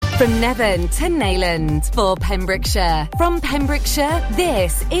From Nevern to Neyland for Pembrokeshire. From Pembrokeshire,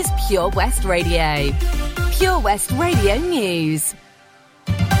 this is Pure West Radio. Pure West Radio News.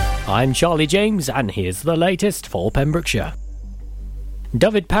 I'm Charlie James, and here's the latest for Pembrokeshire.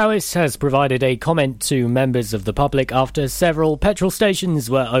 Dyfed-Powys has provided a comment to members of the public after several petrol stations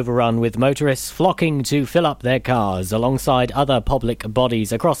were overrun with motorists flocking to fill up their cars. Alongside other public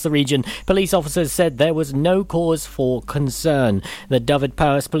bodies across the region, police officers said there was no cause for concern. The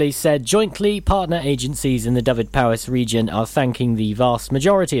Dyfed-Powys Police said jointly partner agencies in the Dyfed-Powys region are thanking the vast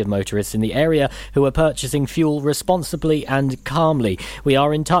majority of motorists in the area who are purchasing fuel responsibly and calmly. We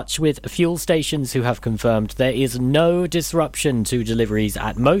are in touch with fuel stations who have confirmed there is no disruption to delivery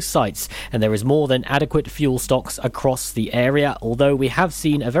at most sites, and there is more than adequate fuel stocks across the area, although we have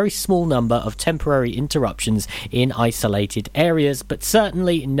seen a very small number of temporary interruptions in isolated areas, but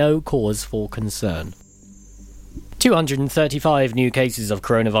certainly no cause for concern. 235 new cases of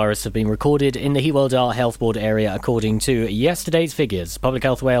coronavirus have been recorded in the Hywel Dda Health Board area according to yesterday's figures. Public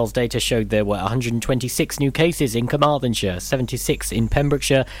Health Wales data showed there were 126 new cases in Carmarthenshire, 76 in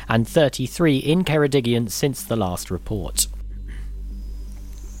Pembrokeshire and 33 in Ceredigion since the last report.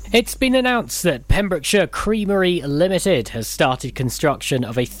 It's been announced that Pembrokeshire Creamery Limited has started construction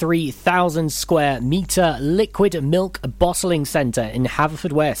of a 3,000 square metre liquid milk bottling centre in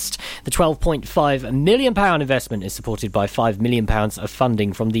Haverfordwest. The £12.5 million investment is supported by £5 million of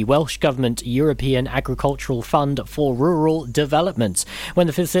funding from the Welsh Government European Agricultural Fund for Rural Development. When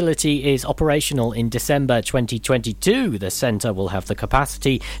the facility is operational in December 2022, the centre will have the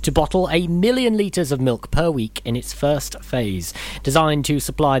capacity to bottle 1 million litres of milk per week in its first phase. Designed to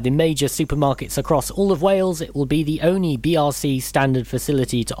supply the major supermarkets across all of Wales, it will be the only BRC standard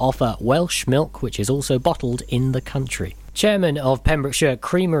facility to offer Welsh milk, which is also bottled in the country. Chairman of Pembrokeshire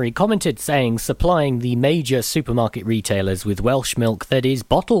Creamery commented, saying supplying the major supermarket retailers with Welsh milk that is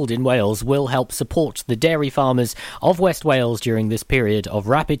bottled in Wales will help support the dairy farmers of West Wales during this period of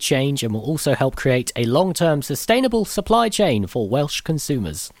rapid change and will also help create a long-term sustainable supply chain for Welsh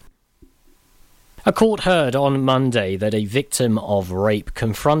consumers. A court heard on Monday that a victim of rape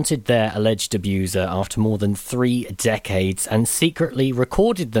confronted their alleged abuser after more than 3 decades and secretly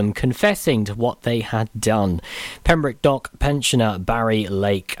recorded them confessing to what they had done. Pembroke Dock pensioner Barry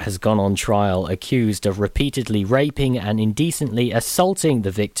Lake has gone on trial accused of repeatedly raping and indecently assaulting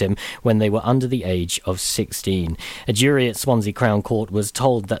the victim when they were under the age of 16. A jury at Swansea Crown Court was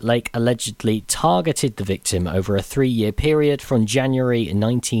told that Lake allegedly targeted the victim over a 3-year period from January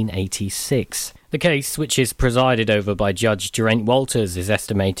 1986. The case, which is presided over by Judge Geraint Walters, is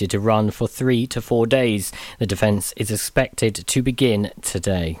estimated to run for 3 to 4 days. The defence is expected to begin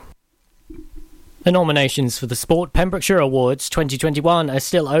today. The nominations for the Sport Pembrokeshire Awards 2021 are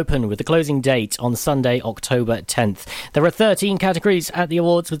still open, with the closing date on Sunday, October 10th. There are 13 categories at the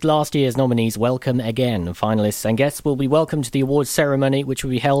awards, with last year's nominees welcome again. Finalists and guests will be welcomed to the awards ceremony, which will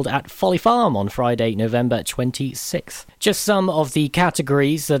be held at Folly Farm on Friday, November 26th. Just some of the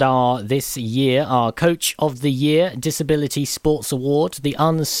categories that are this year are Coach of the Year, Disability Sports Award, the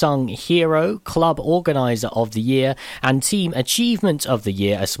Unsung Hero, Club Organiser of the Year, and Team Achievement of the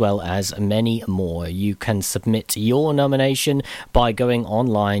Year, as well as many more. You can submit your nomination by going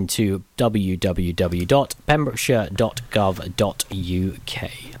online to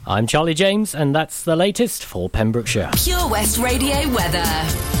www.pembrokeshire.gov.uk. I'm Charlie James, and that's the latest for Pembrokeshire. Pure West Radio weather.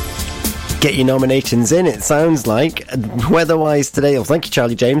 Get your nominations in, it sounds like. Weather-wise today, thank you,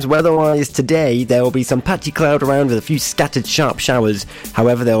 Charlie James. Weather-wise today, there will be some patchy cloud around with a few scattered sharp showers.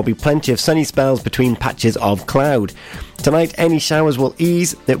 However, there will be plenty of sunny spells between patches of cloud. Tonight, any showers will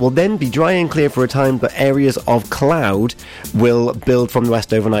ease. It will then be dry and clear for a time, but areas of cloud will build from the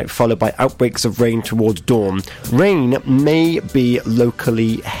west overnight, followed by outbreaks of rain towards dawn. Rain may be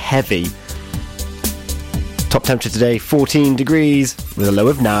locally heavy. Top temperature today, 14 degrees with a low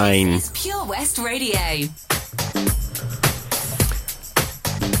of 9. It's Pure West Radio. A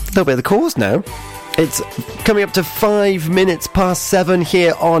little bit of the cause now. It's coming up to 5 minutes past 7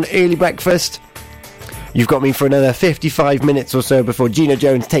 here on Early Breakfast. You've got me for another 55 minutes or so before Gina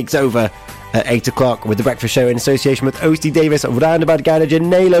Jones takes over at 8 o'clock with The Breakfast Show in association with O.C. Davis of Roundabout Garage in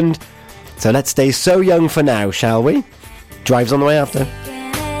Neyland. So let's stay so young for now, shall we? Drive's on the way after.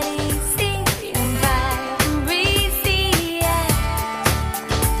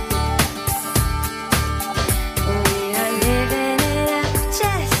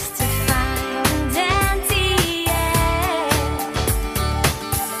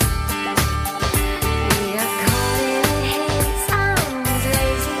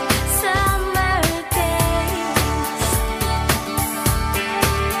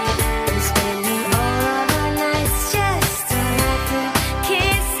 Spending all of our nights just to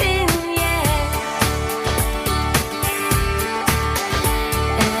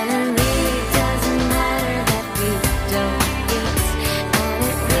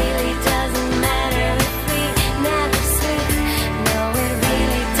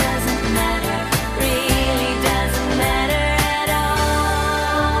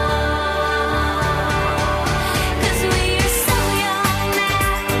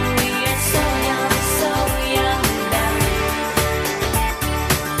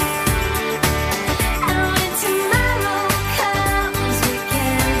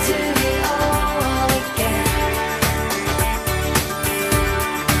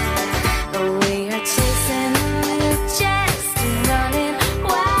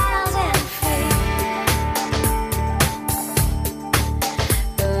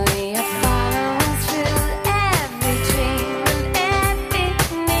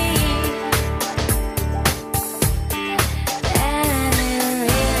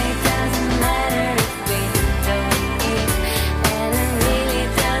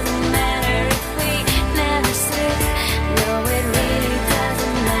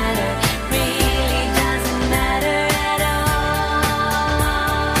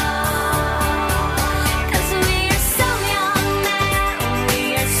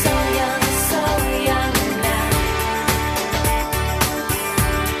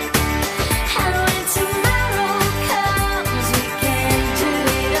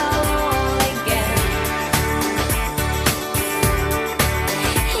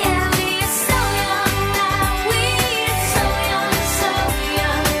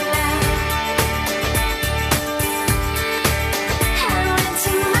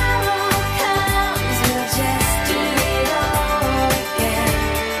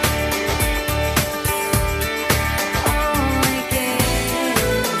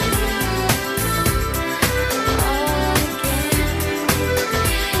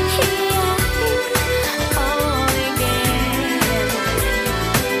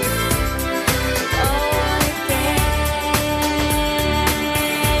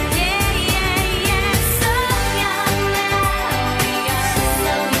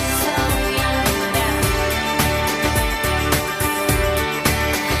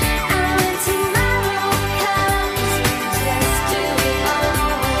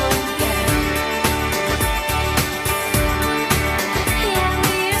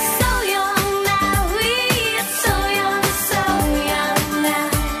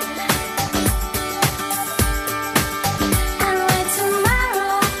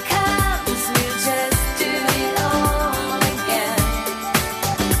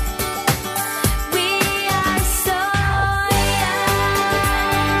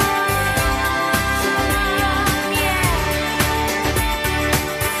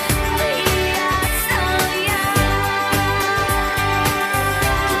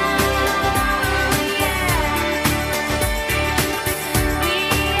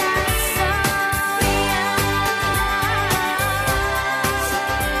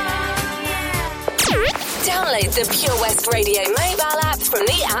the Pure West Radio mobile app from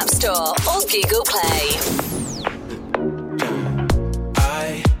the App Store or Google Play.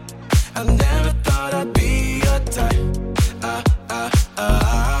 I never thought I'd be your type.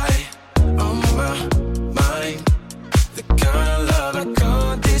 On my mind, the kind of love I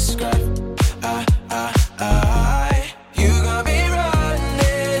can't describe. You got me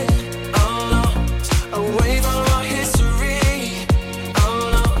running, oh no, away from our history, oh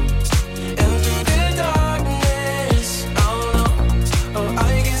no, and through the darkness, oh no, oh I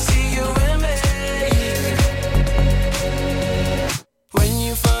can see you in me. When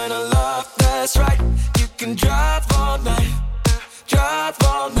you find a love that's right, you can drive all night, drive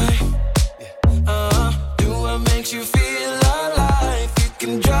all night. Do what makes you feel alive. You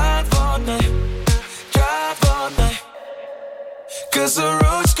can drive all night, drive all night. 'Cause the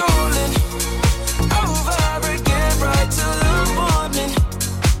road's calling over again, right till the morning,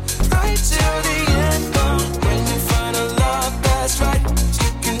 right till the end. When you find a love that's right,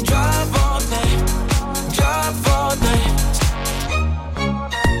 you can drive all night, drive all night.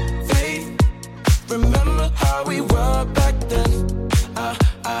 Faith, remember how we were back then.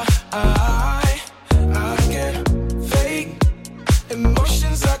 I get fake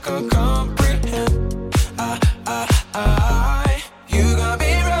emotions I can't comprehend. You got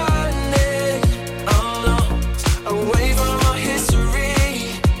me running, oh no, away from our history,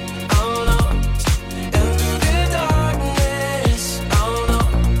 oh no, and through the darkness, oh no,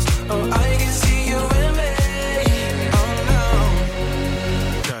 oh I can see you in me, oh no.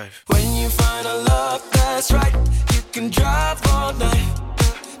 When you find a love that's right, you can drive all night,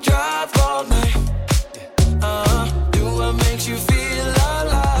 drive all night. Do what makes you feel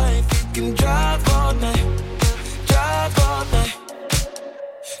alive. You can drive all night, drive all night.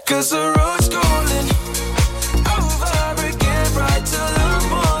 'Cause the road's calling over again, right till the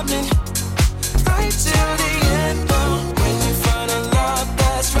morning, right till the end. When you find a love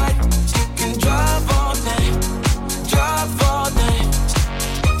that's right, you can drive all night, drive all night.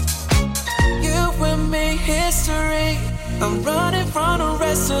 You and me, history. I'm running from the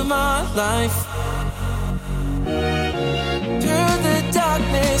rest of my life. Through the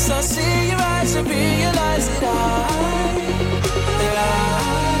darkness, I see your eyes and realize that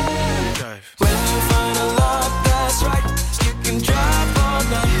when you find a love that's right, you can drive all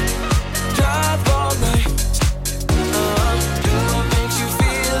night, drive all night. Do what makes you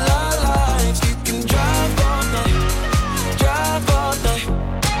feel alive. You can drive all night, drive all night.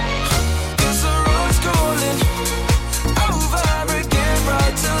 'Cause the road's calling over again,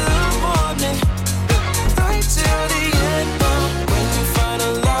 right till the morning, right till the end. When you find a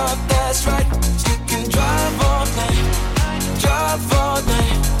love that's right, you can drive all night, drive all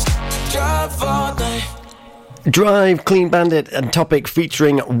night, drive all night. Drive, Clean Bandit and Topic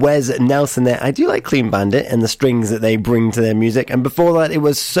featuring Wes Nelson there. I do like Clean Bandit and the strings that they bring to their music. And before that, it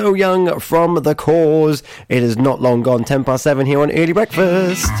was So Young from The Cause. It is not long gone, 7:10 here on Early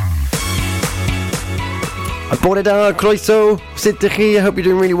Breakfast. Bore da, croeso, sut ydych chi? I hope you're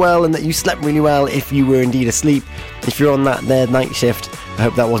doing really well and that you slept really well if you were indeed asleep. If you're on that there night shift, I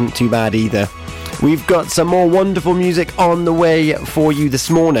hope that wasn't too bad either. We've got some more wonderful music on the way for you this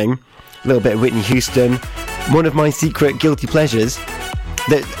morning. A little bit of Whitney Houston. One of my secret guilty pleasures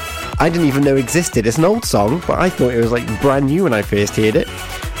that I didn't even know existed. It's an old song, but I thought it was like brand new when I first heard it.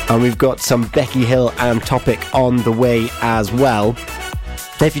 And we've got some Becky Hill and Topic on the way as well.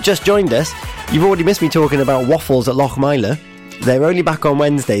 Now, if you just joined us, you've already missed me talking about waffles at Lochmeyler. They're only back on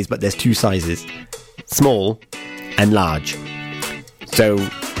Wednesdays, but there's two sizes. Small and large. So,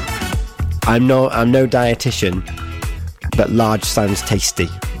 I'm no dietitian, but large sounds tasty.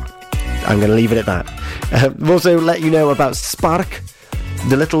 I'm going to leave it at that. We'll also let you know about Spark,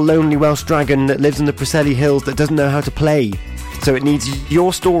 the little lonely Welsh dragon that lives in the Preseli Hills that doesn't know how to play. So it needs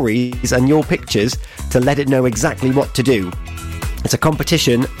your stories and your pictures to let it know exactly what to do. It's a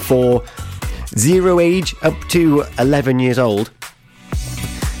competition for 0 age up to 11 years old.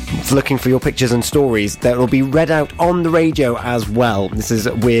 It's looking for your pictures and stories that will be read out on the radio as well. This is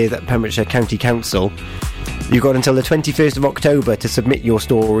with Pembrokeshire County Council. You've got until the 21st of October to submit your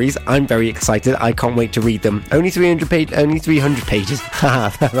stories. I'm very excited. I can't wait to read them. Only 300 pages.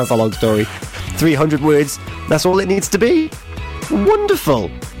 Haha, that's a long story. 300 words. That's all it needs to be.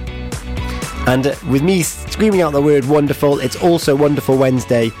 Wonderful. And with me screaming out the word wonderful, it's also Wonderful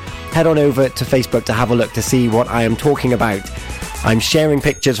Wednesday. Head on over to Facebook to have a look to see what I am talking about. I'm sharing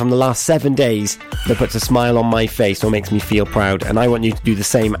pictures from the last 7 days that puts a smile on my face or makes me feel proud, and I want you to do the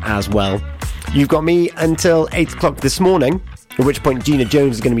same as well. You've got me until 8 o'clock this morning. at which point Gina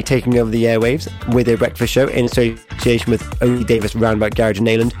Jones is going to be taking over the airwaves with a breakfast show in association with Odie Davis Roundabout Garage in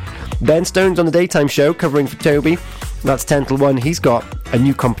Neyland. Ben Stone's on the daytime show covering for Toby. That's 10 till 1. He's got a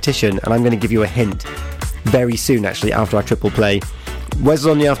new competition, and I'm going to give you a hint very soon, actually, after our triple play. Wes is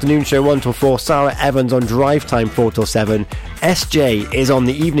on the afternoon show 1 till 4. Sarah Evans on drive time 4 till 7. SJ is on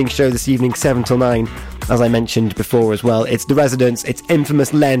the evening show this evening 7 till 9. As I mentioned before as well, it's The Residents, it's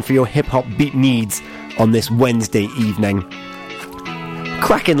Infamous Len for your hip-hop beat needs on this Wednesday evening.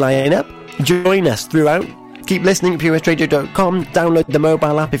 Cracking lineup. Join us throughout. Keep listening at purewestradio.com. Download the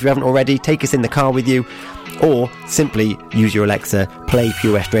mobile app if you haven't already. Take us in the car with you. Or simply use your Alexa, play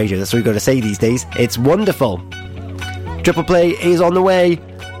Pure West Radio. That's what we've got to say these days. It's wonderful. Triple play is on the way.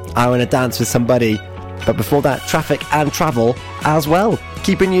 I want to dance with somebody. But before that, traffic and travel as well.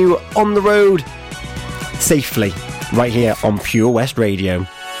 Keeping you on the road safely right here on Pure West Radio.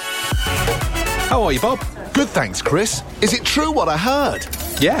 How are you, Bob? Good, thanks, Chris. Is it true what I heard?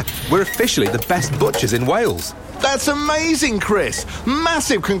 Yeah, we're officially the best butchers in Wales. That's amazing, Chris.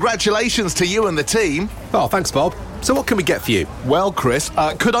 Massive congratulations to you and the team. Oh, thanks, Bob. So what can we get for you? Well, Chris,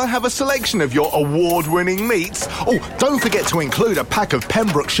 could I have a selection of your award-winning meats? Oh, don't forget to include a pack of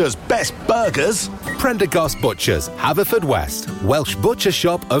Pembrokeshire's best burgers. Prendergast Butchers, Haverfordwest, Welsh Butcher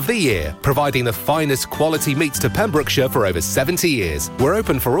Shop of the Year, providing the finest quality meats to Pembrokeshire for over 70 years. We're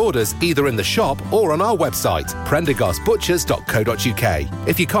open for orders either in the shop or on our website, prendergastbutchers.co.uk.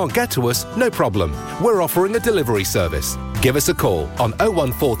 If you can't get to us, no problem. We're offering a delivery service. Give us a call on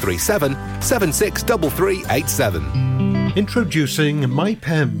 01437 763387. Introducing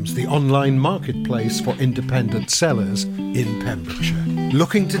MyPems, the online marketplace for independent sellers in Pembrokeshire.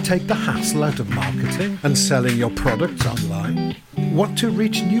 Looking to take the hassle out of marketing and selling your products online? Want to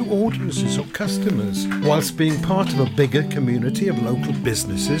reach new audiences or customers whilst being part of a bigger community of local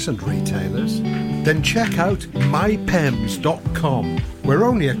businesses and retailers? Then check out mypems.com. We're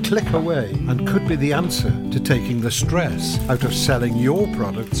only a click away and could be the answer to taking the stress out of selling your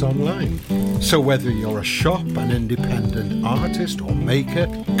products online. So whether you're a shop, an independent artist or maker,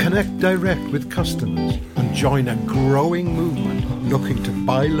 connect direct with customers and join a growing movement looking to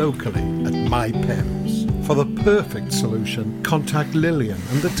buy locally at MyPems. For the perfect solution, contact Lillian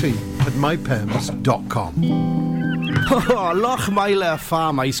and the team at mypems.com. Oh, Lochmeyler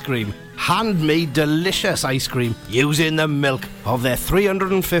Farm Ice Cream. Handmade delicious ice cream using the milk of their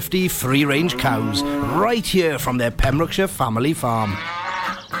 350 free-range cows right here from their Pembrokeshire family farm.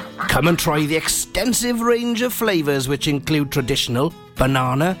 Come and try the extensive range of flavours which include traditional,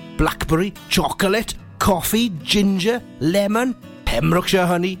 banana, blackberry, chocolate, coffee, ginger, lemon, Pembrokeshire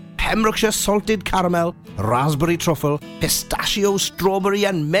honey, Pembrokeshire salted caramel, raspberry truffle, pistachio, strawberry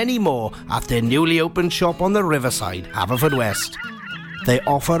and many more at their newly opened shop on the Riverside, Haverfordwest. They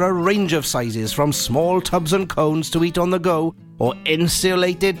offer a range of sizes from small tubs and cones to eat on the go or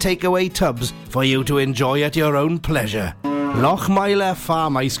insulated takeaway tubs for you to enjoy at your own pleasure. Lochmeyler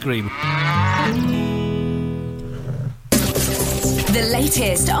Farm Ice Cream. The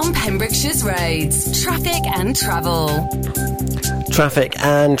latest on Pembrokeshire's roads, traffic and travel. Traffic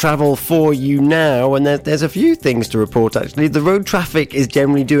and travel for you now, and there's a few things to report actually. The road traffic is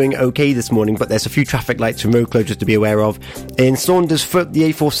generally doing okay this morning, but there's a few traffic lights and road closures to be aware of. In Saundersfoot, the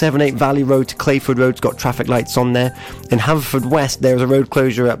A478 Valley Road to Clayford Road's got traffic lights on there. In Haverfordwest, there's a road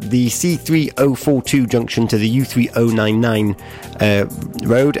closure at the C3042 junction to the U3099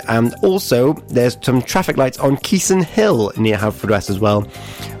 road, and also there's some traffic lights on Keeson Hill near Haverfordwest as well.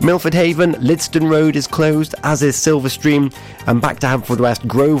 Milford Haven, Lidston Road is closed, as is Silverstream, and back to Haverfordwest,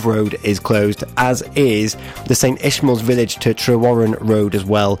 Grove Road is closed, as is the St Ishmael's Village to Trewarren Road as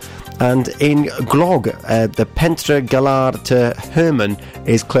well. And in Glog, the Pentre Gallard to Herman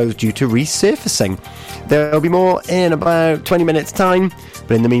is closed due to resurfacing. There'll be more in about 20 minutes time,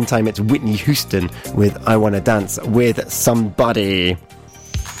 but in the meantime it's Whitney Houston with I Wanna Dance With Somebody.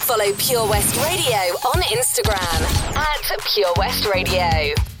 Follow Pure West Radio on Instagram at Pure West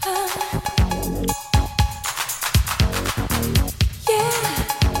Radio.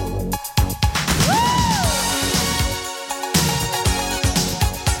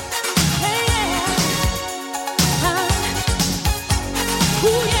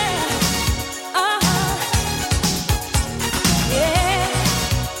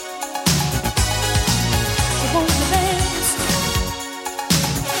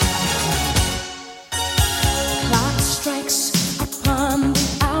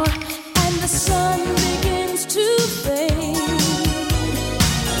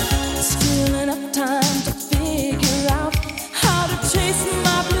 Chase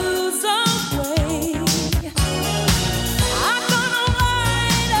my blues away. I'm gonna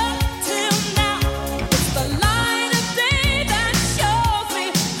ride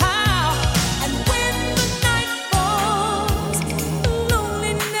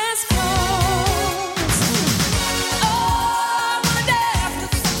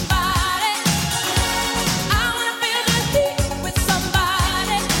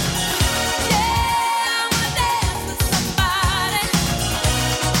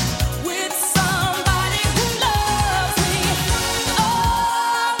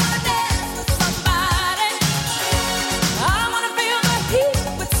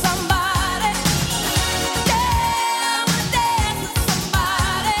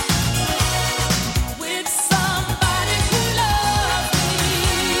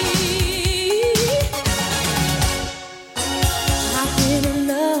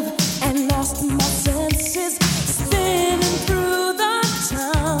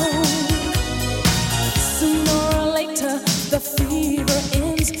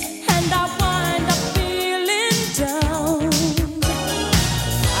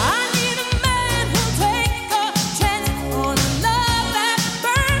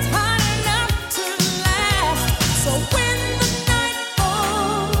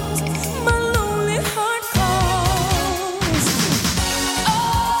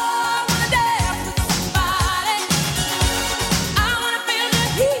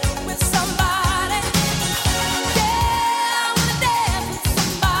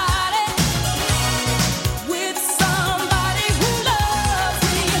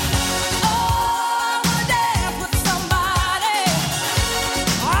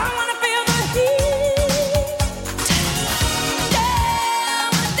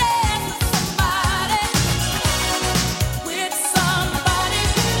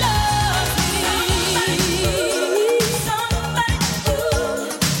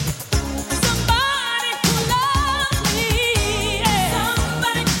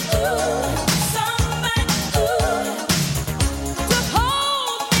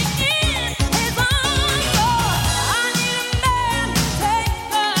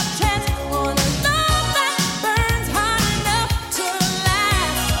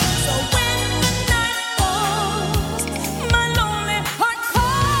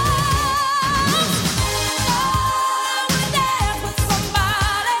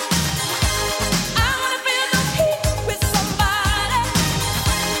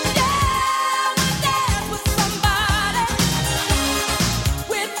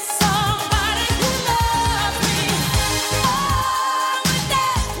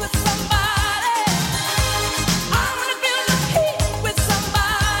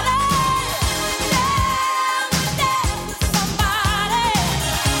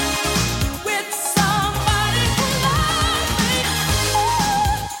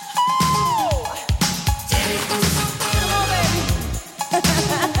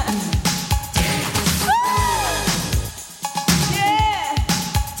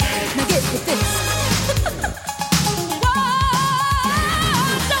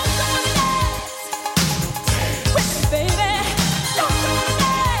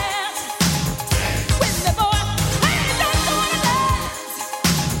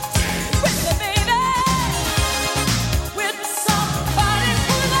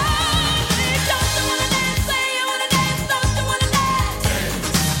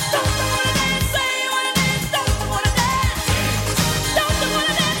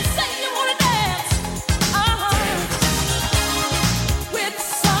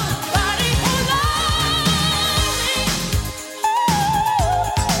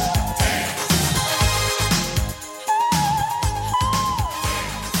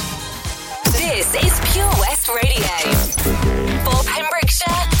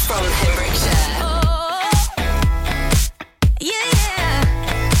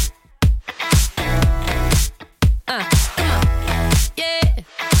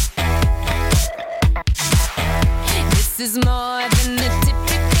is more than the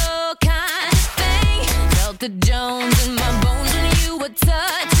typical kind of thing. Felt the Jones in my bones when you were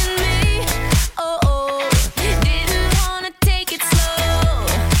touching me. Oh, oh, didn't wanna take it slow.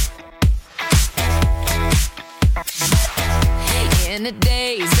 In the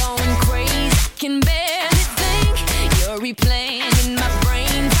days going crazy, I can barely think. You're replaying in my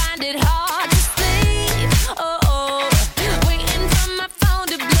brain, find it hard to sleep. Oh, oh, waiting for my phone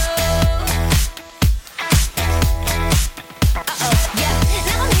to blow. Uh-oh, yeah,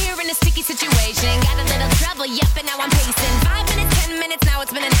 now I'm here in a sticky situation. Got a little trouble, yep, and now I'm pacing. 5 minutes, 10 minutes, now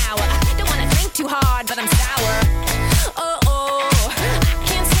it's been an hour. Don't wanna think too hard, but I'm sour. Oh, oh, I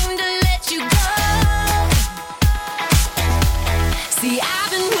can't seem to let you go. See, I've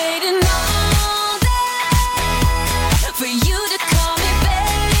been waiting all day for you to call me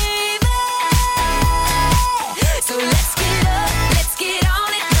baby. So let's get up, let's get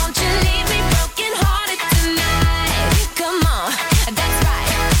on it. Don't you leave me broken hearted tonight. Come on, that's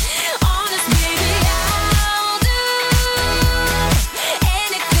right. Honest, baby, I'll do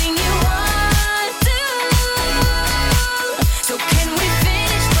anything you want to. So can we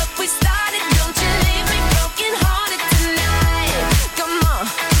finish what we started? Don't you leave me broken hearted tonight. Come on,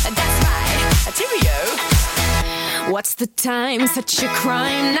 that's right. Cheerio. What's the time? Such a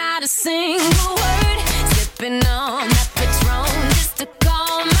crime, not a single word. Sipping on that Patron just to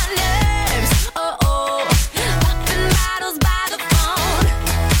calm my nerves. Oh, oh, popping bottles by the phone.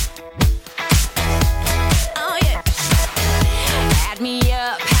 Oh, yeah. Had me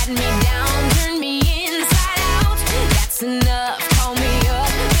up, had me down, turned me inside out. That's enough, call me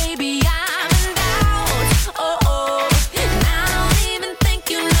up, baby, I'm in doubt. Oh, oh, and I don't even think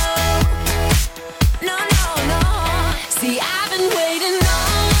you know. No, no, no. See, I've been waiting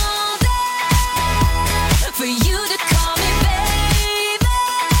all day for you to call me baby.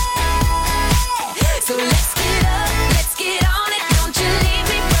 So let's get up, let's get on it. Don't you leave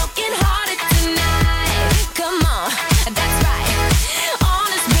me broken hearted tonight. Come on, that's right.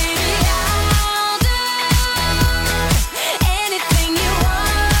 Honest, baby, I'll do anything you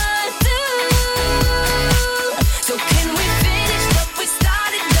want to. So can we finish what we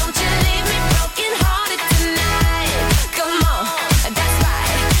started? Don't you leave me broken hearted tonight. Come on, that's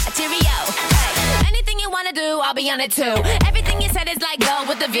right. Cheerio. Hey, anything you wanna do, I'll be on it too. Everything you said is like go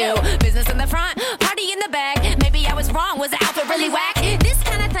with the view. Business in the front, party in the back. Maybe I was wrong, was the outfit really whack? This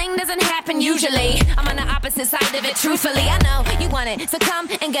kind of thing doesn't happen usually. I'm on the opposite side of it, truthfully. I know you want it, so come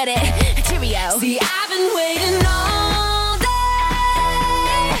and get it. Cheerio. See, I've been waiting all day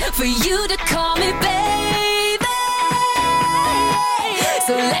for you to call me baby.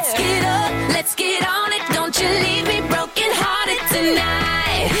 So let's get up, let's get on it. Don't you leave me broken hearted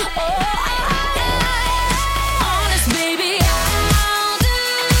tonight. Oh, honest, baby, I'll do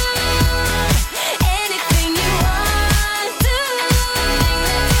anything you want to.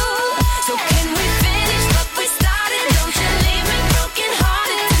 So can we finish what we started? Don't you leave me broken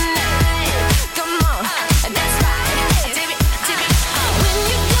hearted tonight. Come on, that's right. When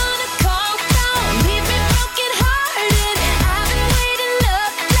you gonna call down, leave me broken hearted. I've been waiting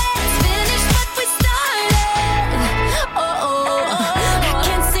up, let's finish what we started. Oh, oh, oh, I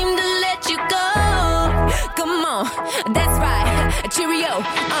can't seem to let you go. Come on, that's right. Cheerio.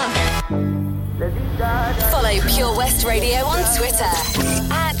 Follow Pure West Radio on Twitter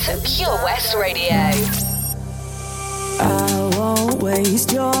at Pure West Radio. I won't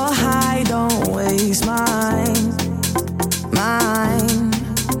waste your high, don't waste mine.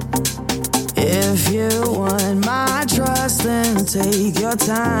 If you want my trust, then take your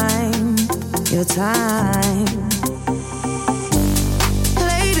time.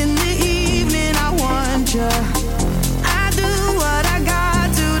 Late in the evening, I want you. I do what I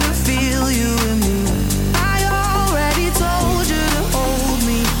got to feel you in me. I already told you to hold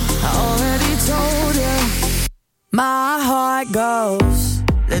me. I already told you. My heart goes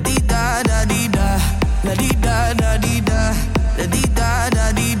la di da da di da, la di da da di da, la di da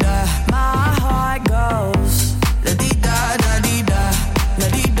da di da. My heart goes la di da da di da, la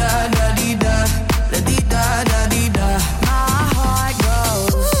di da da di da, la di da da di da. My heart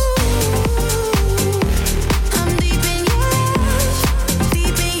goes. I'm deep in your love,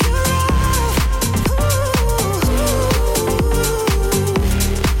 deep in your love.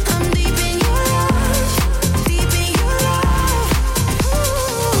 I'm deep in your love, deep in your love.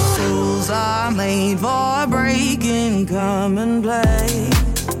 Rules are made for breaking. Come and play,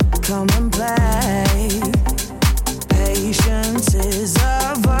 come and play. Patience is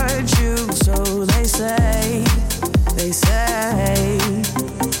a virtue, so they say, they say.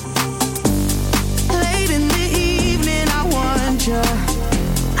 Late in the evening, I want you.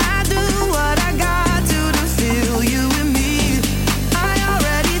 I do what I got to feel you in me.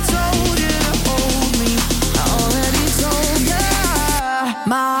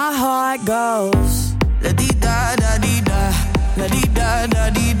 heart goes la di da da di da, la di da da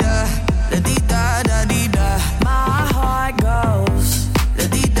di da, la di da da di da. My heart goes la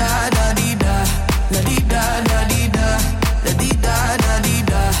di da da di da, la di da da di da, la di da da di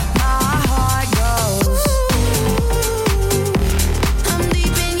da. My heart goes. I'm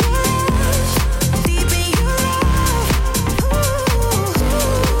deep in your love, deep in your love.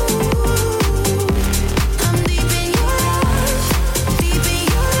 I'm deep in your love, deep in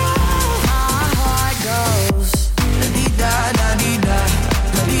your love. My heart goes la di da da di da,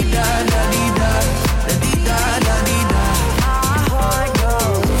 la di da da di da, la di da da di da. My heart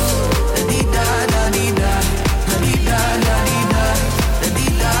goes la di da da di da, la di da da di da, la di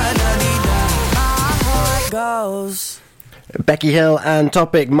da da di da. My heart goes. Becky Hill and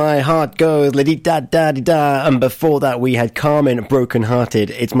Topic, My Heart Goes, la-dee-da-da-dee-da. And before that we had Carmen, Broken Hearted.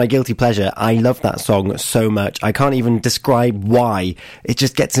 It's my guilty pleasure. I love that song so much. I can't even describe why. It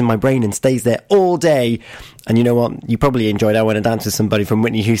just gets in my brain and stays there all day. And you know what? You probably enjoyed I Wanna Dance With Somebody from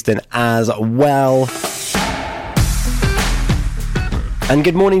Whitney Houston as well. And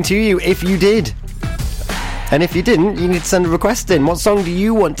good morning to you if you did. And if you didn't, you need to send a request in. What song do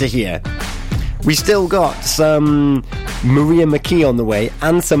you want to hear? We still got some Maria McKee on the way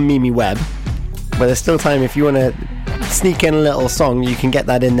and some Mimi Webb, but there's still time. If you want to sneak in a little song, you can get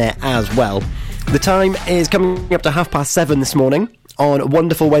that in there as well. The time is coming up to 7:30 this morning on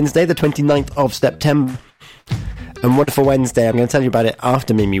Wonderful Wednesday, the 29th of September. And Wonderful Wednesday, I'm going to tell you about it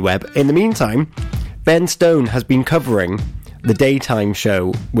after Mimi Webb. In the meantime, Ben Stone has been covering the daytime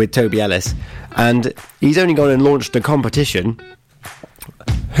show with Toby Ellis, and he's only gone and launched a competition.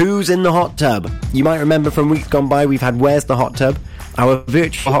 Who's in the hot tub? You might remember from weeks gone by we've had Where's the Hot Tub? Our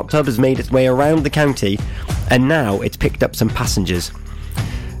virtual hot tub has made its way around the county, and now it's picked up some passengers.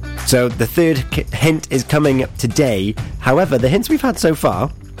 So the third hint is coming today. However, the hints we've had so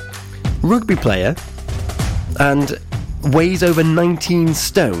far: rugby player and weighs over 19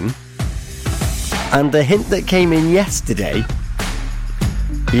 stone. And the hint that came in yesterday,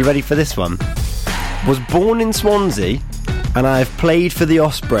 are you ready for this one? Was born in Swansea and I've played for the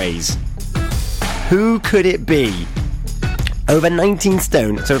Ospreys. Who could it be? Over 19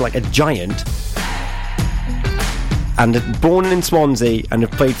 stone, so like a giant, and born in Swansea and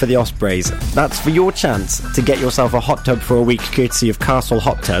have played for the Ospreys. That's for your chance to get yourself a hot tub for a week, courtesy of Castle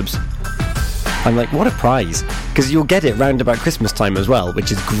Hot Tubs. I'm like, what a prize, because you'll get it round about Christmas time as well,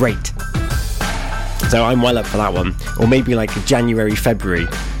 which is great. So I'm well up for that one. Or maybe like January, February,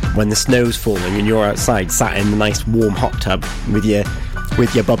 when the snow's falling and you're outside sat in the nice warm hot tub with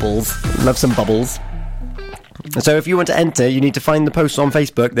your bubbles. Love some bubbles. So if you want to enter, you need to find the posts on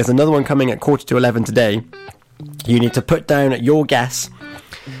Facebook. There's another one coming at 11:15 today. You need to put down your guess,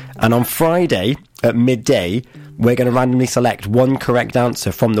 and on Friday at midday we're going to randomly select one correct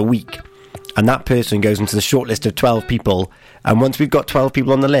answer from the week, and that person goes into the shortlist of 12 people. And once we've got 12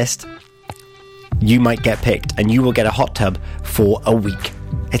 people on the list, you might get picked and you will get a hot tub for a week.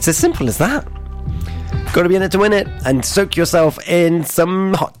 It's as simple as that. Got to be in it to win it, and soak yourself in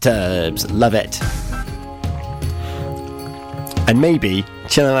some hot tubs. Love it. And maybe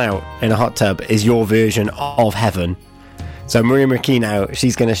chilling out in a hot tub is your version of heaven. So Maria McKee now,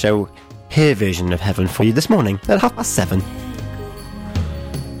 she's going to show her version of heaven for you this morning at 7:30.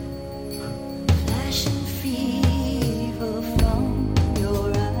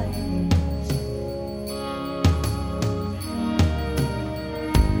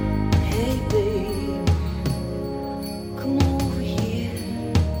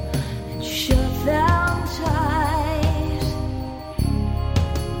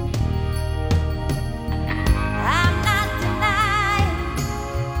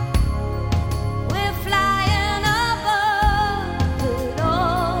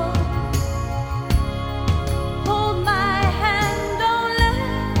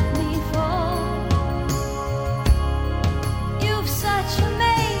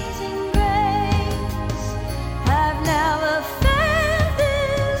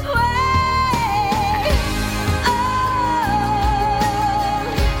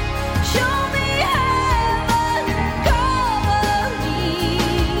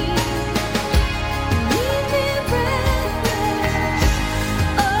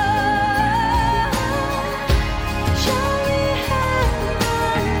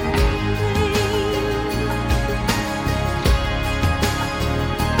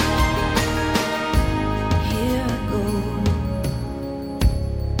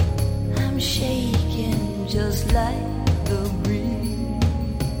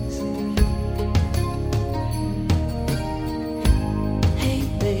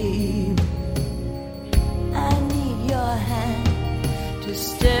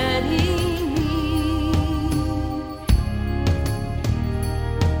 Steady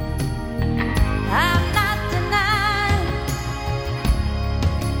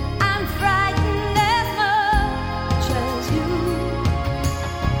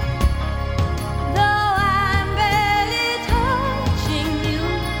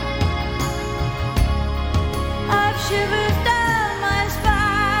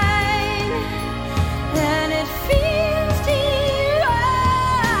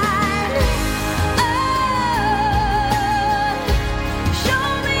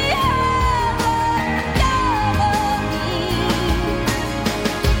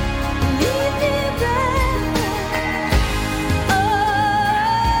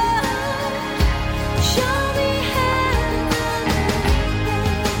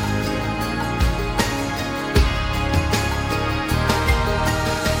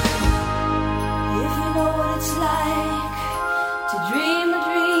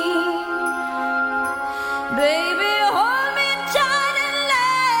Baby, hold me tight and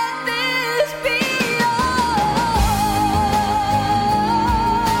let this be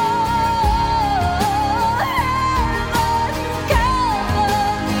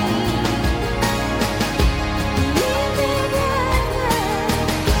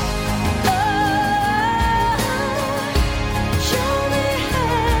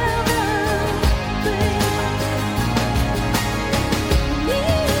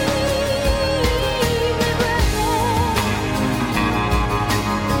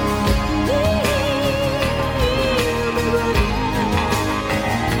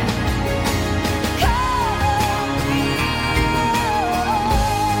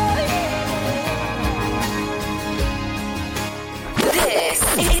This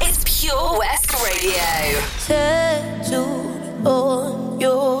is Pure West Radio. Tattooed on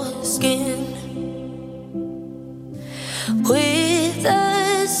your skin with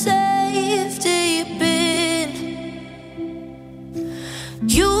a safety pin.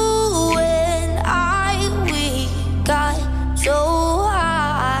 You and I, we got so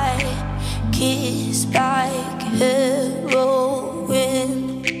high, kissed like heroin.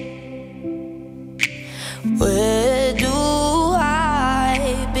 Where do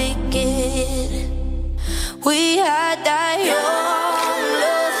I begin? We had that young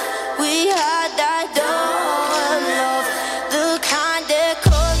love, we had that dumb love, the kind that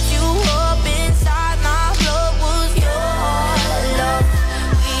cuts you up inside. My blood was your love.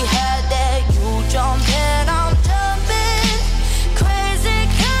 We had that you jump and I'm jumping, crazy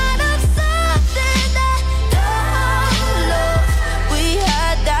kind of something, that dumb love. We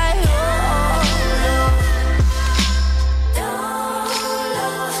had that young love,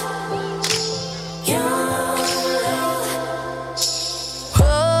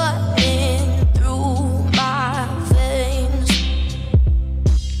 running through my veins.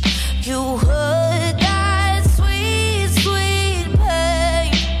 You heard that sweet, sweet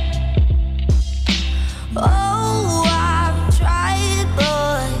pain. Oh, I've tried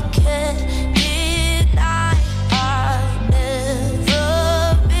but can't deny I've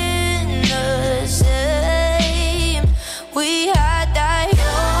never been the same. We had that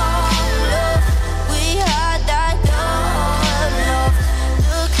young love, we had that dumb love,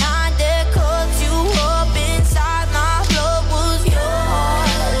 the kind that cuts you up inside. My blood was your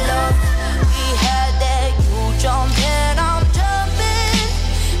love. We had that you jump and I'm jumping,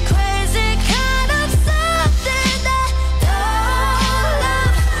 crazy kind of something, that dumb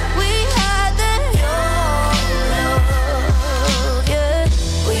love. We had that young love, yeah.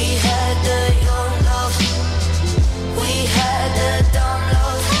 We had the young love, we had the dumb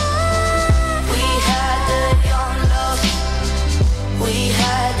love. We had the young love, we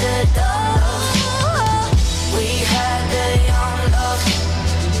had the dumb love. We had the young love,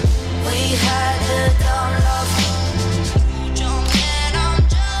 we had the dumb love. You jump and I'm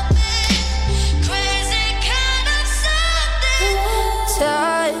jumping, crazy kind of something.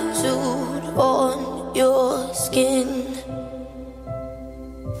 Tattooed on your skin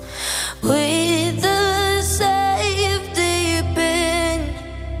with the safety pin.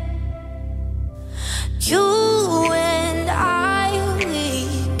 You and I,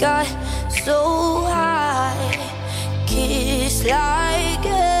 we got so high, kissed like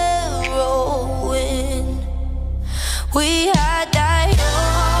heroin. We had that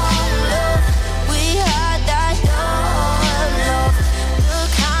young love, we had that dumb love, the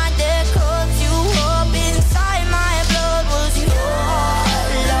kind that cuts you up inside. My blood was your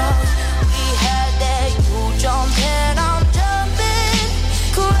love. We had that you jump and I'm jumping,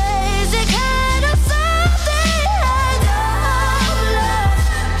 crazy kind of something, that dumb love.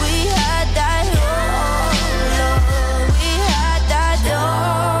 We had that young love, we had that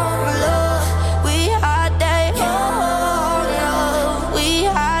dumb love. We had that young love, we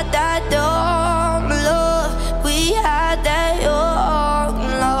had that dumb love. We had that young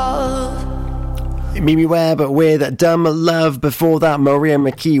love. Mimi Webb with Dumb Love. Before that, Maria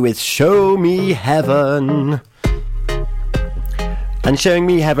McKee with Show Me Heaven. And showing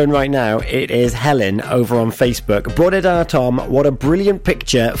me heaven right now, it is Helen over on Facebook. Brodeda Tom, what a brilliant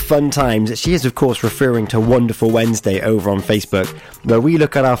picture, fun times. She is, of course, referring to Wonderful Wednesday over on Facebook, where we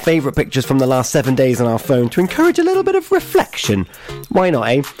look at our favourite pictures from the last 7 days on our phone to encourage a little bit of reflection. Why not,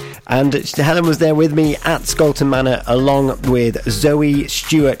 eh? And Helen was there with me at Scolton Manor, along with Zoe,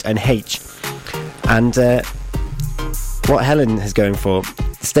 Stuart and H. And what Helen is going for,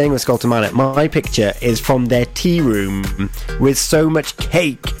 staying with Scolton Manor, my picture is from their tea room with so much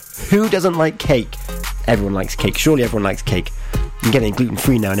cake. Who doesn't like cake? Everyone likes cake. Surely everyone likes cake. I'm getting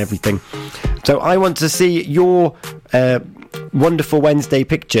gluten-free now and everything. So I want to see your wonderful Wednesday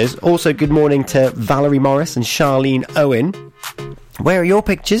pictures. Also, good morning to Valerie Morris and Charlene Owen. Where are your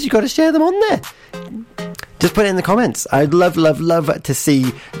pictures? You've got to share them on there. Just put it in the comments. I'd love to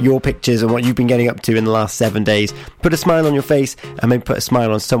see your pictures and what you've been getting up to in the last 7 days. Put a smile on your face and maybe put a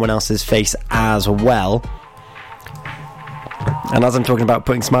smile on someone else's face as well. And as I'm talking about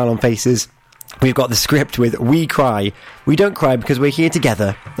putting smile on faces, we've got the script with We Cry. We don't cry because we're here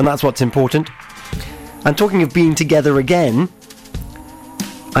together, and that's what's important. And talking of being together again,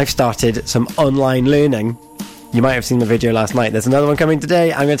 I've started some online learning. You might have seen the video last night. There's another one coming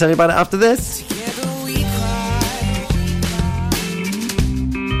today. I'm going to tell you about it after this. Together we cry.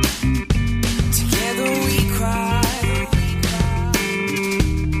 Together we cry.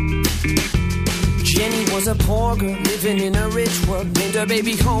 Jenny was a poor girl living in a rich world. Named her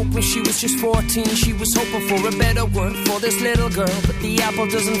baby Hope when she was just 14. She was hoping for a better world for this little girl. But the apple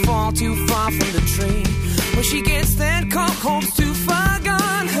doesn't fall too far from the tree. When she gets that call, Hope's too far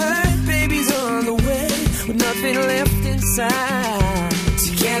gone. Her baby's on the way with nothing left inside.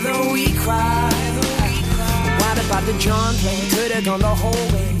 Together we cry. What about the John play? Could have gone the whole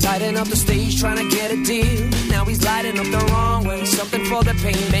way. Lighting up the stage, trying to get a deal. Now he's lighting up the wrong way. Something for the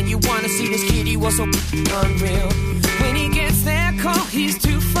pain. Man, you wanna see this kid, he was so unreal. When he gets that call, he's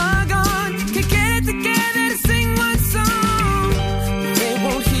too far gone. Can get it together to sing one song. They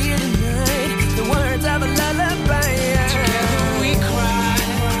won't hear tonight the words of a lullaby. Together we cry.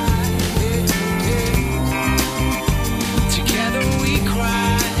 Together we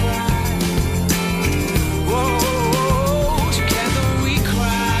cry. Whoa, together we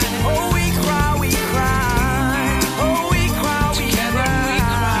cry. Oh, we cry, we cry. Oh, we cry, we together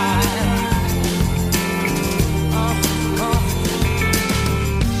cry.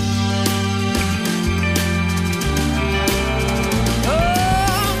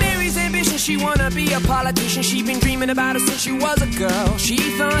 Oh, Mary's ambition, she wanna be a politician. She's been dreaming about it since she was a girl. She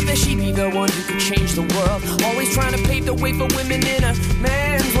thought that she'd be the one who could change the world. Always trying to pave the way for women in a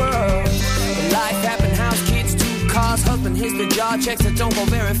man's world. Life happened, house, kids, 2 cars, husband hits the job, checks that don't go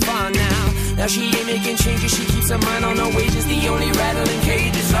very far now. Now she ain't making changes, she keeps her mind on her wages. The only rattling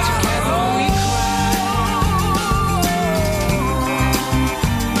cages together we cry.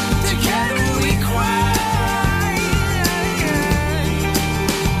 Together we cry.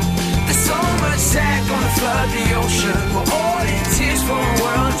 There's so much sad gonna flood the ocean. We're all in tears for a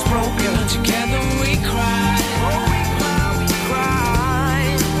world that's broken. Together we cry. Oh, we cry, we cry.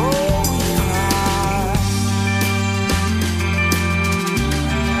 Oh, we cry.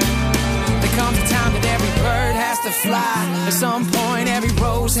 There comes a time that every bird has to fly. At some point every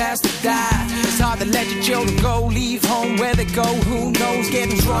rose has to die. It's hard to let your children go, leave home where they go, who knows,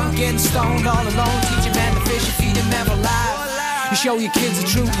 getting drunk, getting stoned all alone. Teach a man to fish and feed him never lie. You show your kids the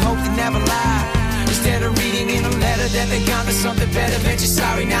truth, hope they never lie. Instead of reading in a letter that they got me something better, bet you're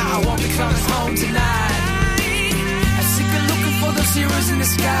sorry now, I won't be coming home tonight. I'm sick of looking for those heroes in the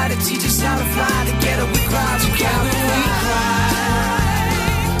sky to teach us how to fly. Together we cry, together we cry.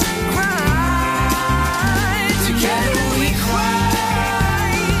 Together we cry.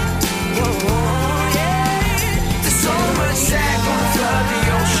 Whoa, yeah. There's so much sad gonna flood the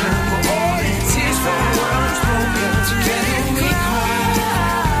ocean. We're all in tears for a world that's broken. Together we cry.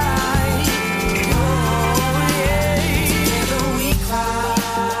 Oh, yeah. Together we cry.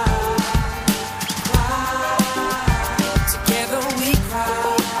 Together we cry.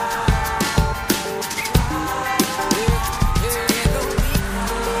 Together we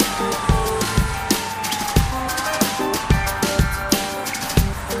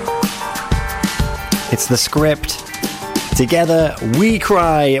It's the script. Together We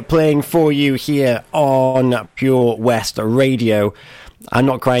Cry, playing for you here on Pure West Radio. I'm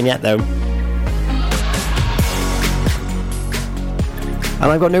not crying yet though. And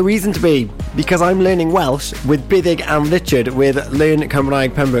I've got no reason to be, because I'm learning Welsh with Bydig and Richard with Learn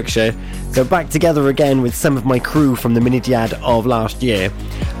Cymraeg Pembrokeshire. So back together again with some of my crew from the Mudiad of last year.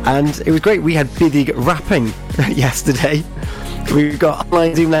 And it was great, we had Bydig rapping yesterday. We've got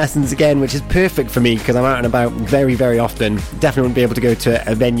online Zoom lessons again, which is perfect for me because I'm out and about very, very often. Definitely wouldn't be able to go to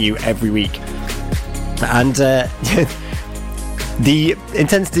a venue every week. And the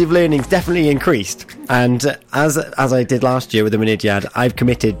intensity of learning's definitely increased. And as I did last year with the Mudiad, I've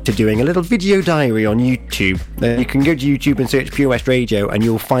committed to doing a little video diary on YouTube. You can go to YouTube and search Pure West Radio and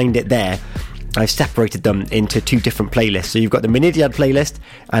you'll find it there. I've separated them into 2 different playlists. So you've got the Mudiad playlist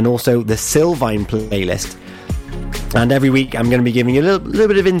and also the Sylvain playlist. And every week I'm going to be giving you a little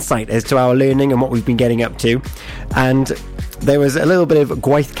bit of insight as to our learning and what we've been getting up to. And there was a little bit of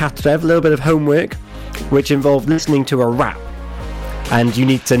gwaith cartref, a little bit of homework, which involved listening to a rap. and you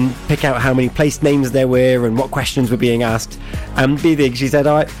need to pick out how many place names there were and what questions were being asked. And B-Thing, she said,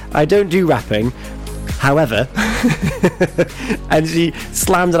 I don't do rapping, however, and she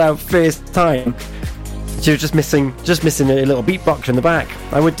slammed it out first time. She was just missing a little beatbox in the back.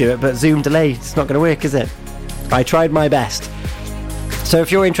 I would do it, but Zoom delay, it's not going to work, is it? I tried my best. So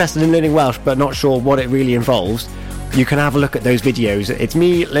if you're interested in learning Welsh but not sure what it really involves, you can have a look at those videos. It's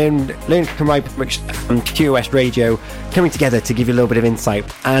me, Learn Cymraeg and Pure West Radio coming together to give you a little bit of insight.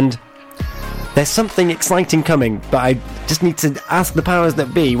 And there's something exciting coming, but I just need to ask the powers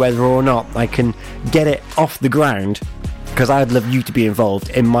that be whether or not I can get it off the ground, because I'd love you to be involved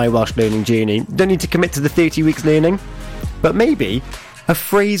in my Welsh learning journey. Don't need to commit to the 30 weeks learning, but maybe a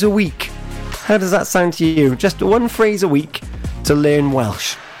phrase a week. How does that sound to you? Just one phrase a week to learn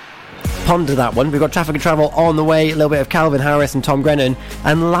Welsh. Ponder that one. We've got Traffic and Travel on the way, a little bit of Calvin Harris and Tom Grennan,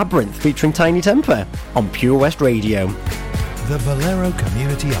 and Labyrinth featuring Tiny Temper on Pure West Radio. The Valero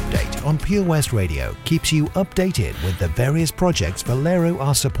Community Update on Pure West Radio keeps you updated with the various projects Valero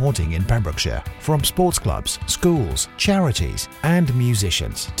are supporting in Pembrokeshire, from sports clubs, schools, charities and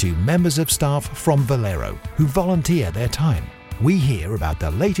musicians to members of staff from Valero who volunteer their time. We hear about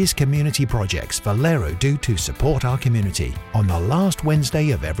the latest community projects Valero do to support our community on the last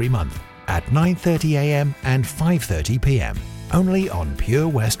Wednesday of every month at 9:30 a.m. and 5:30 p.m. only on Pure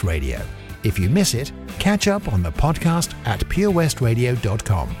West Radio. If you miss it, catch up on the podcast at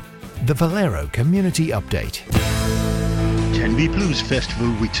purewestradio.com. The Valero Community Update. Tenby Blues Festival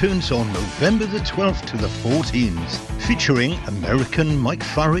returns on November the 12th to the 14th, featuring American Mike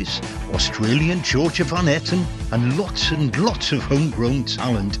Farris, Australian Georgia Van Etten, and lots of homegrown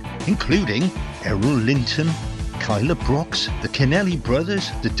talent, including Errol Linton, Kyla Brox, the Kennelly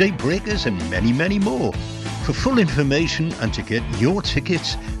Brothers, the Daybreakers, and many more. For full information and to get your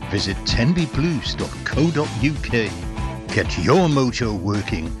tickets, visit tenbyblues.co.uk. Get your mojo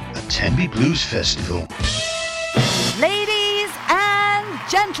working at Tenby Blues Festival. Ladies and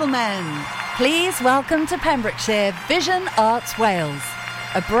gentlemen, please welcome to Pembrokeshire Vision Arts Wales,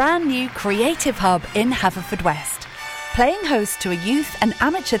 a brand new creative hub in Haverfordwest, playing host to a youth and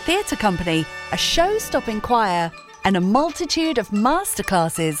amateur theatre company, a show-stopping choir, and a multitude of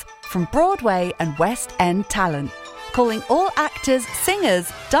masterclasses from Broadway and West End talent, calling all actors,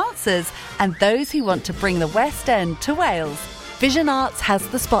 singers, dancers and those who want to bring the West End to Wales. Vision Arts has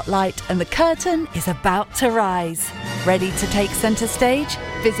the spotlight and the curtain is about to rise. Ready to take centre stage?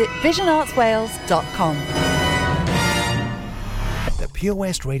 Visit visionartswales.com. The Pure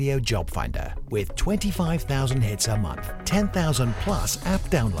West Radio Job Finder, with 25,000 hits a month, 10,000 plus app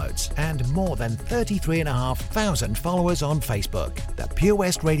downloads, and more than 33,500 followers on Facebook. The Pure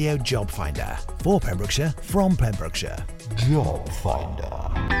West Radio Job Finder, for Pembrokeshire, from Pembrokeshire. Job Finder.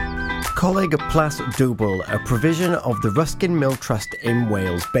 Coleg Plas Double, a provision of the Ruskin Mill Trust in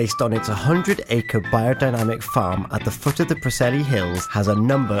Wales based on its 100-acre biodynamic farm at the foot of the Preseli Hills, has a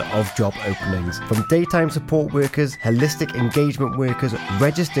number of job openings. From daytime support workers, holistic engagement workers,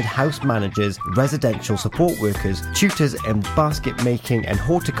 registered house managers, residential support workers, tutors in basket making and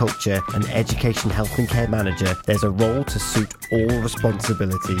horticulture, and education health and care manager, there's a role to suit all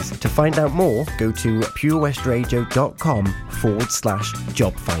responsibilities. To find out more, go to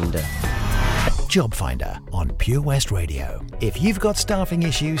purewestradio.com/job finder. Job Finder on Pure West Radio. If you've got staffing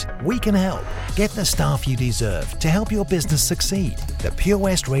issues, we can help. Get the staff you deserve to help your business succeed. The Pure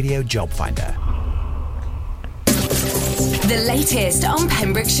West Radio Job Finder. The latest on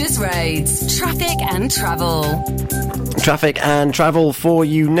Pembrokeshire's roads, traffic and travel. Traffic and travel for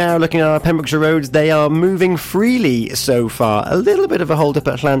you now. Looking at our Pembrokeshire roads, they are moving freely so far. A little bit of a hold up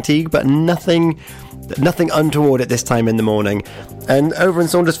at Llantyg, but nothing untoward at this time in the morning. And over in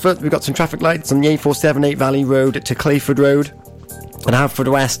Saundersfoot, we've got some traffic lights on the A478 Valley Road to Clayford Road. And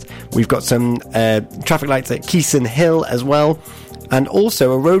Haverfordwest, we've got some traffic lights at Keeson Hill as well. And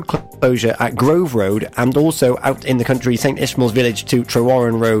also a road closure at Grove Road, and also out in the country, St Ishmael's Village to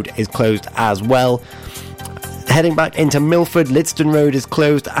Trewarren Road is closed as well. Heading back into Milford, Lidston Road is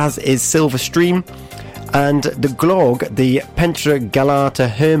closed, as is Silver Stream. And the Glog, the Pentre Galata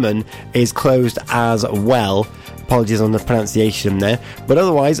Herman, is closed as well. Apologies on the pronunciation there. But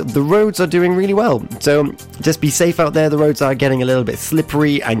otherwise, the roads are doing really well. So just be safe out there. The roads are getting a little bit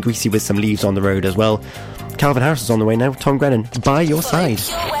slippery and greasy with some leaves on the road as well. Calvin Harris is on the way now. Tom Grennan, by your side.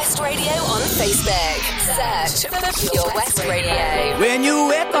 Pure West Radio on Facebook. Search for Pure West Radio. When you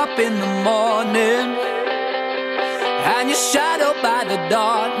wake up in the morning and you're shadowed by the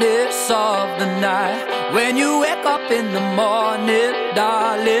darkness of the night. When you wake up in the morning,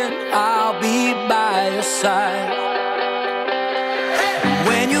 darling, I'll be by your side.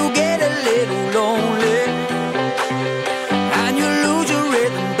 When you get a little lonely and you lose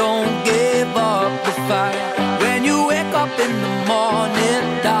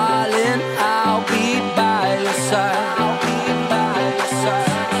morning, darling, I'll be by your side. I'll be by your side.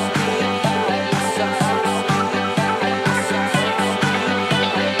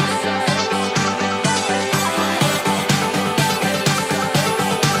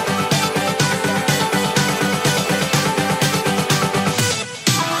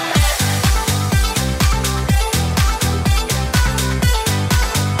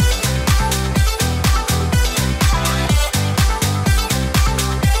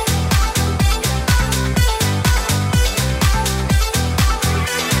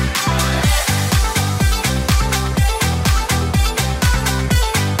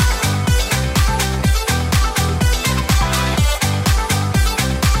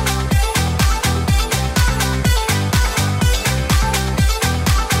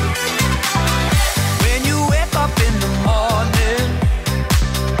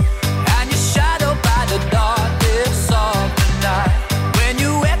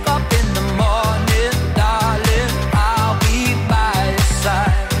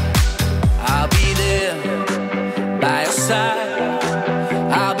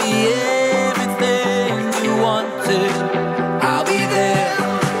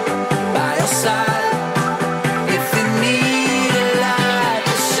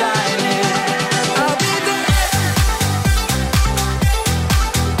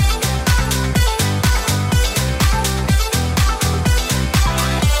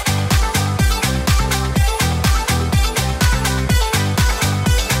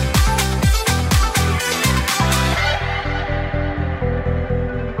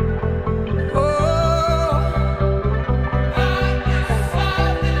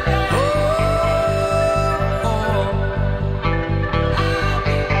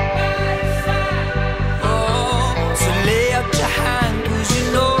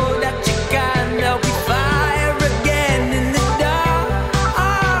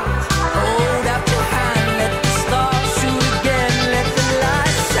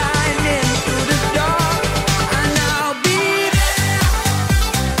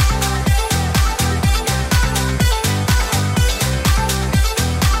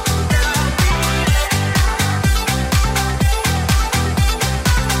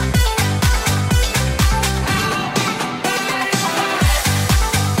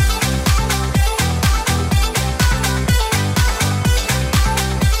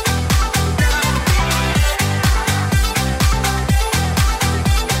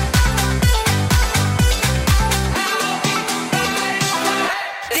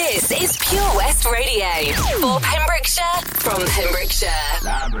 Radio for Pembrokeshire from Pembrokeshire.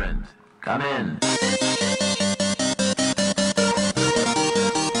 Labyrinth, come in.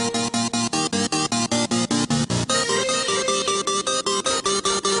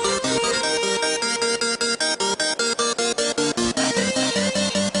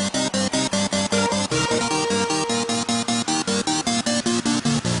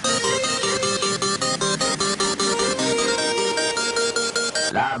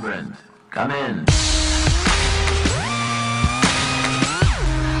 Labyrinth, come in.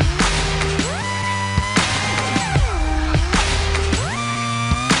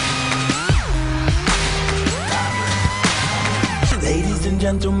 Ladies and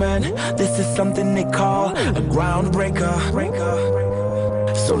gentlemen, this is something they call a groundbreaker.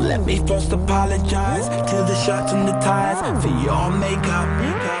 So let me first apologize to the shirts and the ties for your makeup.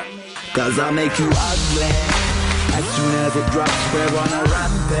 Cause I'll make you ugly as soon as it drops. We're on a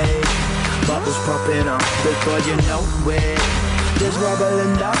rampage, bubbles popping up before you know it. There's rubble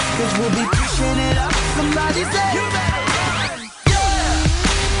and dust, cause we'll be pushing it up. Somebody say, you better run, yeah.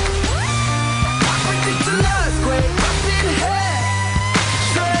 I predict an earthquake up in here.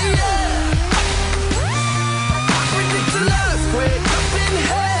 Say yeah. I predict an earthquake up in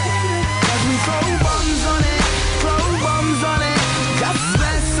here. Cause we throw bombs on it, just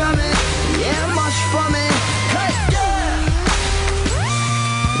mess on it, yeah, mush from it. Hey, yeah.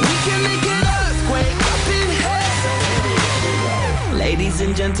 We can make an earthquake up in here. Ladies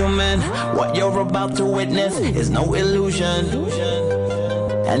and gentlemen, what you're about to witness is no illusion.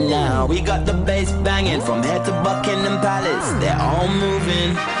 And now we got the bass banging from here to Buckingham Palace. They're all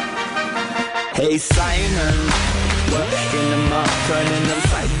moving. Hey Simon, working them up, turning them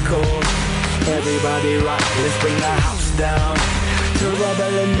psycho. Everybody rock, let's bring the house down to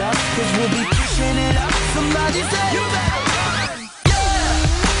rubble and dust, cause we'll be pushing it up. Somebody say, you better run, yeah.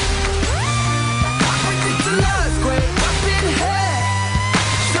 I predict an earthquake up in here.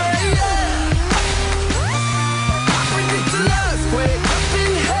 Say yeah. I predict an earthquake up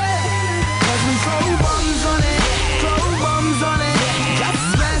in here. Cause we throw bombs on it, just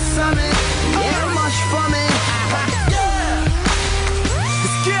mess on it, yeah, mush from it. Yeah.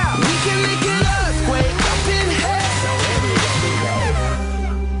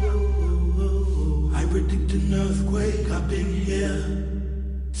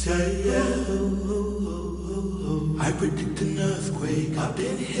 up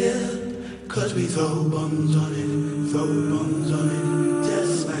in here, cause we throw bombs on it,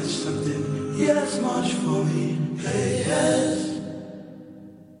 just smash something, yes, march for me, hey, yes.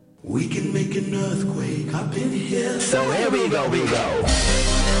 We can make an earthquake up in here. So here we go.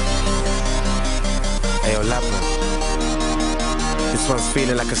 Hey, yo, Labyrinth. This one's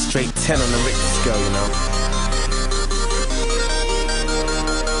feeling like a straight 10 on the Richter scale, you know?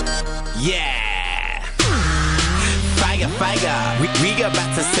 Yeah! Fire. We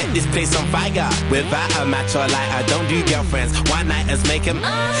about to set this place on fire. Without a match or lighter, don't do girlfriends. One nighters make him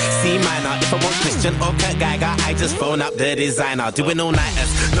C minor. If I want Christian or Kurt Geiger, I just phone up the designer. Doing all nighters,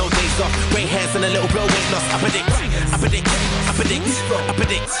 no days off. Grey hairs and a little blow weight loss. I predict.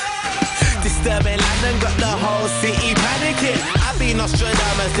 Disturbing London got the whole city panicking. I be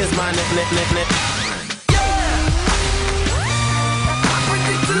Nostradamus, this my nip. Yeah! I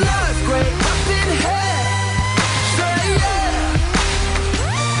predict an earthquake up in here. Say yeah!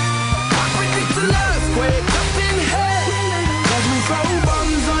 I predict an earthquake up in here. Cause we throw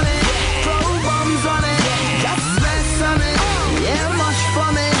bombs on it, just mess on it, yeah, mush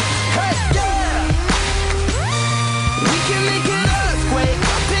from it. Hey, yeah! We can make an earthquake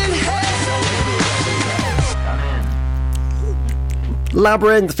up in here.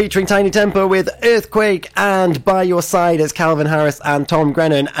 Labyrinth featuring Tiny Temper with Earthquake, and by your side is Calvin Harris and Tom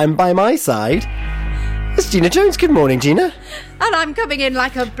Grennan, and by my side it's Gina Jones. Good morning, Gina. And I'm coming in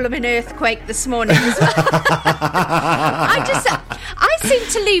like a blooming earthquake this morning as well. I seem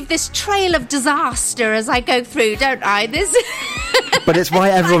to leave this trail of disaster as I go through, don't I? But it's why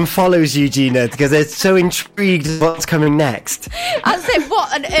everyone follows you, Gina, because they're so intrigued with what's coming next. I said,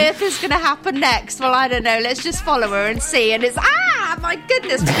 what on earth is going to happen next? Well, I don't know. Let's just follow her and see. And it's, my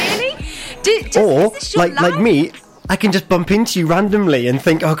goodness, really? Or, like me, I can just bump into you randomly and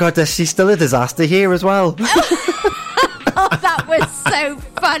think, oh God, there's still a disaster here as well. Oh, that was so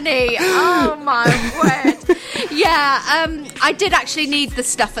funny. Oh, my word. Yeah, I did actually need the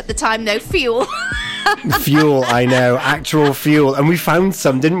stuff at the time, though. Fuel. Fuel, I know. Actual fuel. And we found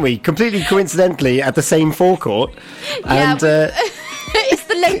some, didn't we? Completely coincidentally at the same forecourt. Yeah, and it's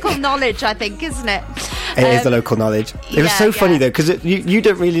the local knowledge, I think, isn't it? It is the local knowledge. It was so funny, though, because you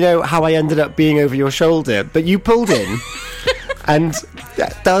don't really know how I ended up being over your shoulder, but you pulled in. And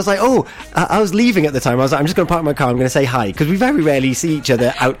I was like, I was leaving at the time. I was like, I'm just going to park my car. I'm going to say hi, because we very rarely see each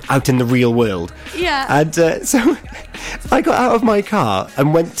other out in the real world. Yeah. And so I got out of my car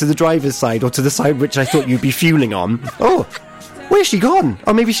and went to the driver's side, or to the side which I thought you'd be fueling on. Where's she gone?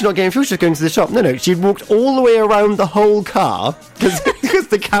 Oh, maybe she's not getting fuel, she's going to the shop. No, she'd walked all the way around the whole car because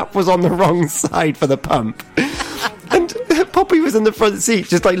the cap was on the wrong side for the pump. And Poppy was in the front seat,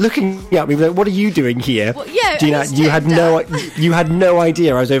 just like looking at me, like, "What are you doing here?" Well, yeah, Gina, you had no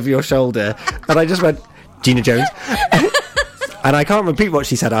idea I was over your shoulder, and I just went, "Gina Jones," and I can't repeat what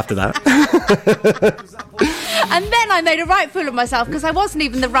she said after that. And then I made a right fool of myself because I wasn't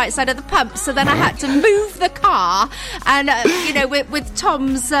even the right side of the pump. So then I had to move the car, and with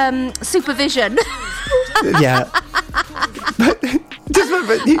Tom's supervision. Yeah.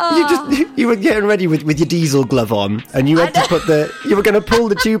 You were getting ready with your diesel glove on, and you had to you were going to pull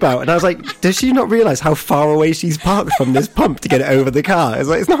the tube out, and I was like, does she not realise how far away she's parked from this pump to get it over the car? It's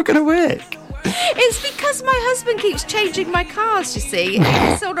like, it's not going to work. It's because my husband keeps changing my cars, you see.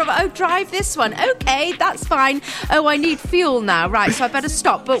 It's sort of, drive this one. Okay, that's fine. Oh, I need fuel now. Right, so I better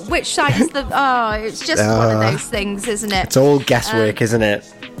stop. But which side is the... it's just one of those things, isn't it? It's all guesswork, isn't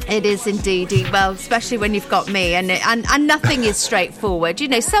it? It is indeed. Well, especially when you've got me, and nothing is straightforward. You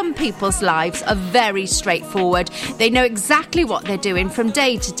know, some people's lives are very straightforward. They know exactly what they're doing from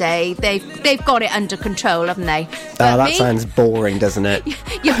day to day. They've got it under control, haven't they? But that sounds boring, doesn't it?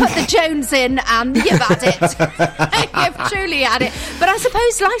 You put the Jones in and you've had it. You've truly had it. But I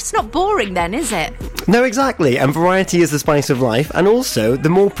suppose life's not boring then, is it? No, exactly. And variety is the spice of life. And also, the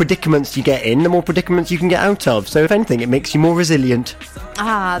more predicaments you get in, the more predicaments you can get out of. So if anything, it makes you more resilient.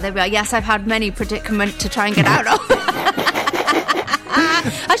 There we are. Yes, I've had many predicaments to try and get out of.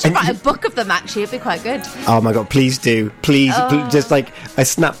 I should write a book of them, actually. It'd be quite good. Oh my God, please do. Please, just like a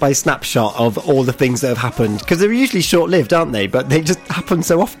snap-by-snapshot of all the things that have happened. Because they're usually short-lived, aren't they? But they just happen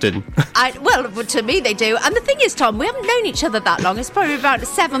so often. Well, to me they do. And the thing is, Tom, we haven't known each other that long. It's probably about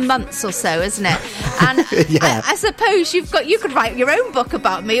 7 months or so, isn't it? And yeah. I suppose you could write your own book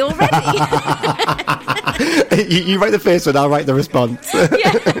about me already. You write the first one, I'll write the response.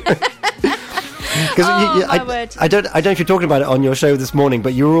 Yeah. Because my word. I don't know if you're talking about it on your show this morning,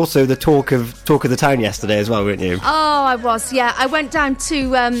 but you were also the talk of the town yesterday as well, weren't you? Oh, I was. Yeah, I went down to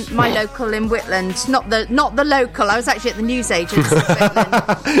my local in Whitland. Not the local. I was actually at the newsagents in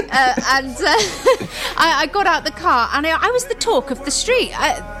Whitland, and I got out the car, and I was the talk of the street.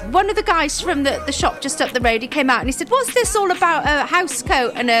 One of the guys from the shop just up the road, he came out and he said, "What's this all about? A house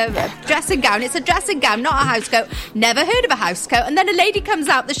coat and a dressing gown?" It's a dressing gown, not a house coat. Never heard of a house coat. And then a lady comes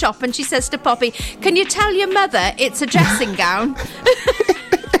out the shop and she says to Poppy, "Can you tell your mother it's a dressing gown?"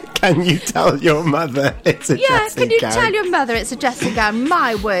 Can you tell your mother it's a dressing gown? Yeah, can you tell your mother it's a dressing gown?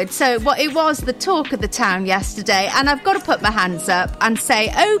 My word. So it was the talk of the town yesterday, and I've got to put my hands up and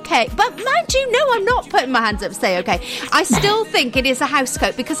say, okay. But mind you, no, I'm not putting my hands up and say, okay. I still think it is a house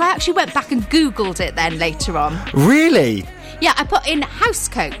coat because I actually went back and Googled it then later on. Really? Yeah, I put in house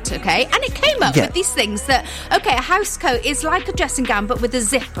coat, okay, and it came up with these things that, okay, a house coat is like a dressing gown but with a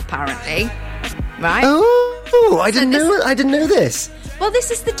zip, apparently, right? Oh, I didn't know this. Well,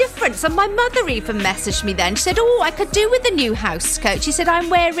 this is the difference. And my mother even messaged me then. She said, "Oh, I could do with a new house coat." She said, "I'm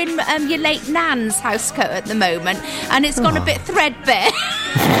wearing your late Nan's house coat at the moment, and it's gone a bit threadbare."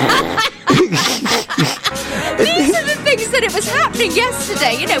 These are the things that it was happening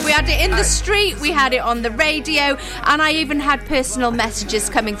yesterday. You know, we had it in the street, we had it on the radio, and I even had personal messages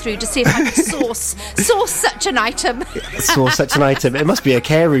coming through to see if I could source such an item. Source such an item. It must be a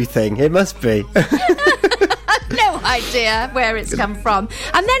Carew thing. It must be. No idea where it's come from.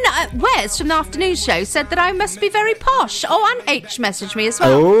 And then Wes from the afternoon show said that I must be very posh. Oh, and H messaged me as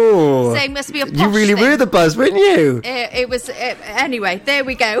well. Oh, saying must be a posh you really thing. were the buzz, weren't you? It was anyway. There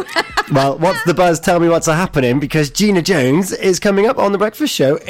we go. Well, what's the buzz? Tell me what's happening, because Gina Jones is coming up on the Breakfast Show